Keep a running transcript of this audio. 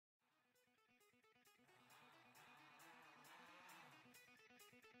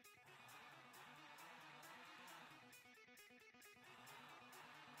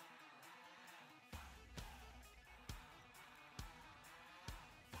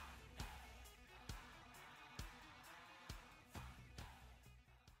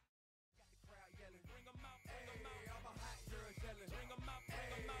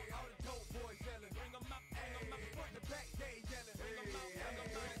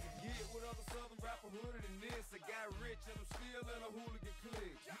in a hooligan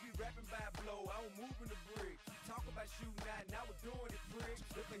clique. You be rapping by a blow, I don't move in the brick. You talk about shooting out, now we're doing it, prick.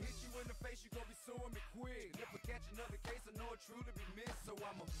 If I hit you in the face, you gon' be suing me quick. If I catch another case, I know it truly be missed. So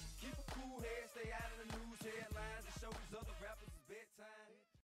I'ma keep a cool head, stay out of the news headlines, and show these other rappers it's bedtime.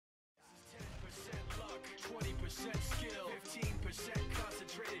 10% luck, 20% skill, 15%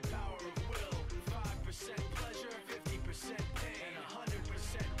 concentrated power of will, 5% pleasure, 50% pain, and 100%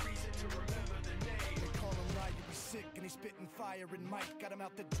 reason to remember the name. They call him Ryan, he's sick and he's spitting fire. And Mike got him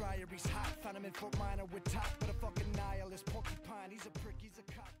out the dryer, he's hot. Found him in Fort Minor with top, but a fucking nihilist porcupine. He's a prick, he's a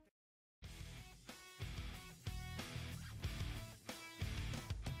cop.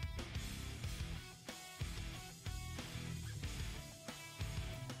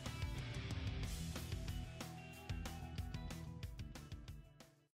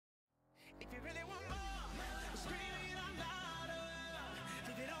 If you really want more, scream it out louder.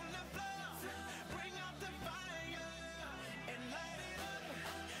 Leave it on the floor, bring out the fire and light it up.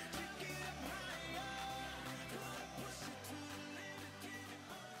 Take it up higher, gonna push it to the limit, get it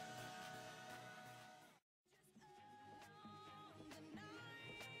Just own the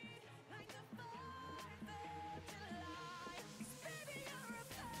night, like the 4th of July. Baby, you're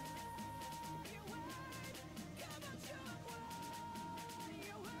a firework. Come on, show 'em what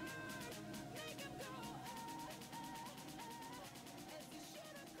you're worth. Make 'em go as you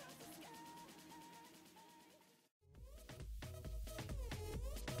shoot across the sky.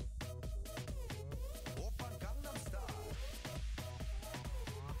 Open Gangnam Style.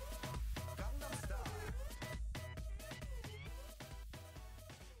 Gangnam Style.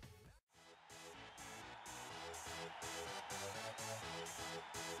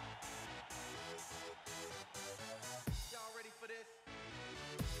 Y'all ready for this?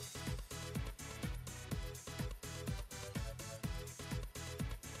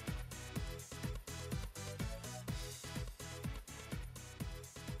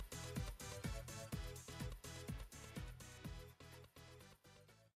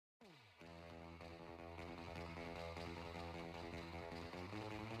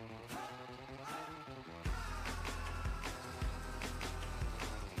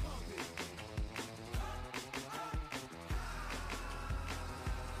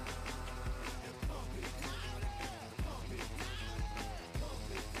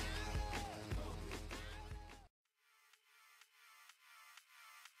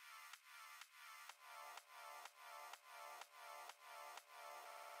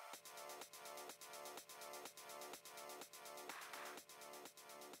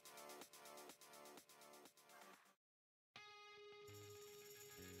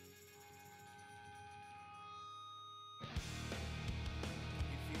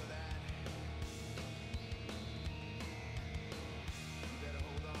 You feel that? You better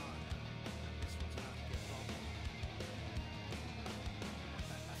hold on. This one's about to get bumpy.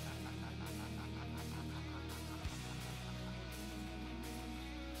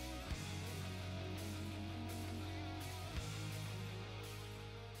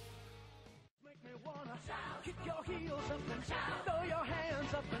 Make me wanna shout. Kick your heels up and shout. Throw your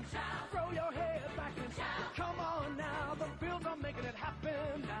hands up and shout. Throw your head back and shout. Come on now, the Bills are making it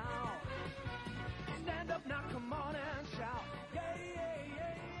happen now. Stand up now, come on and shout. Yeah, yeah,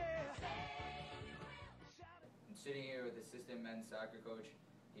 yeah, yeah. Shout it. I'm sitting here with assistant men's soccer coach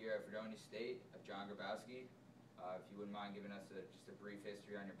here at Fredonia State, John Grabowski. If you wouldn't mind giving us just a brief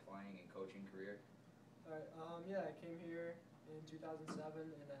history on your playing and coaching career. Alright, yeah, I came here in 2007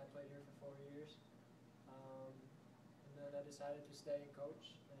 and I played here for 4 years. And then I decided to stay and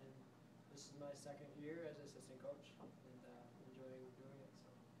coach, and this is my second year as assistant coach, and I'm enjoying doing it.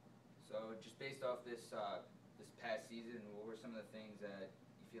 So just based off this this past season, what were some of the things that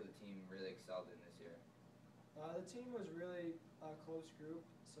you feel the team really excelled in this year? The team was really a close group,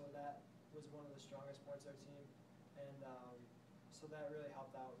 so that was one of the strongest points of our team, and so that really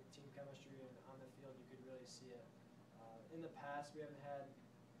helped out with team chemistry, and on the field you could really see it. In the past we haven't had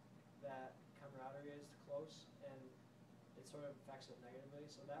that camaraderie as close, and it sort of affects it negatively,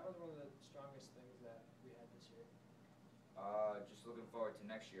 so that was one of the strongest things that we had this year. Just looking forward to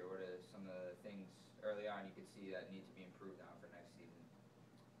next year, what are some of the things early on you could see that need to be improved on for next season?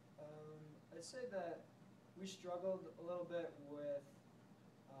 I'd say that we struggled a little bit with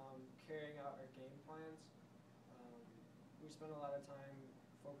carrying out our game plans. We spend a lot of time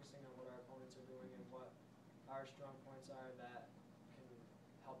focusing on what our opponents are doing and what our strong points are that can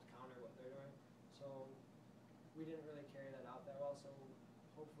help counter what they're doing. So we didn't really carry that out that well, so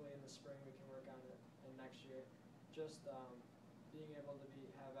hopefully in the spring we can work on it, and next year just being able to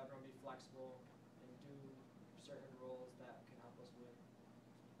have everyone be flexible and do certain roles that can help us win.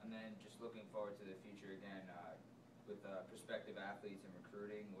 And then just looking forward to the future again, with prospective athletes and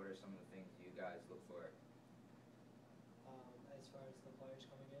recruiting, what are some of the things you guys look for? As far as the players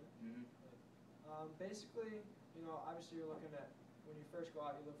coming in. Mm-hmm. Basically, you know, obviously you're looking at, when you first go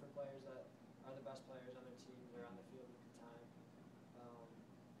out, you look for players that are the best players on their team, they're on the field at the time.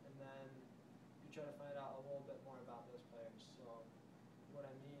 And then you try to find out a little bit more about those players. So what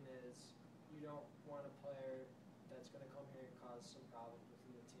I mean is, you don't want a player that's going to come here and cause some problems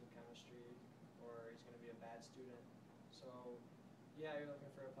within the team chemistry, or he's going to be a bad student. So yeah, you're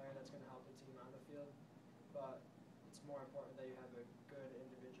looking for a player that's going to help the team on the field, but it's more important that you have a good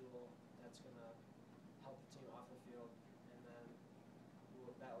individual that's going to help the team off the field, and then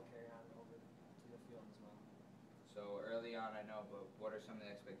that will carry on over to the field as well. So early on, I know, but what are some of the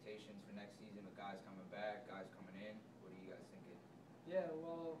expectations for next season with guys coming back, guys coming in? What are you guys thinking? Yeah,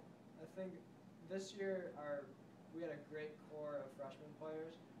 well, I think this year we had a great core of freshman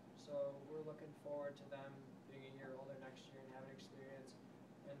players, so we're looking forward to them being a year older next year and having experience.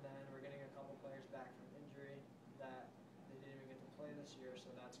 And then we're getting a couple players back from injury that they didn't even get to play this year, so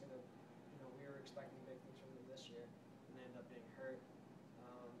that's going to, you know, we were expecting big things from them this year, and they ended up being hurt.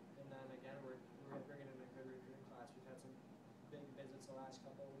 And then again, we're bringing in a good recruiting class. We've had some big visits the last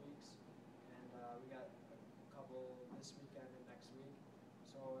couple of weeks, and we got a couple this weekend and next week.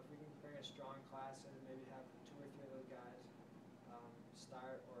 So if we can bring a strong class in and maybe have 2 or 3 of those guys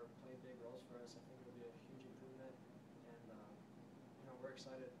start or play big roles for us, I think it'll be a huge improvement. And you know, we're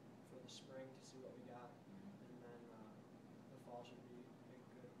excited for the spring to see what we got, and then the fall should be a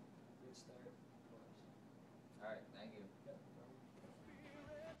good start for us. All right, thank you.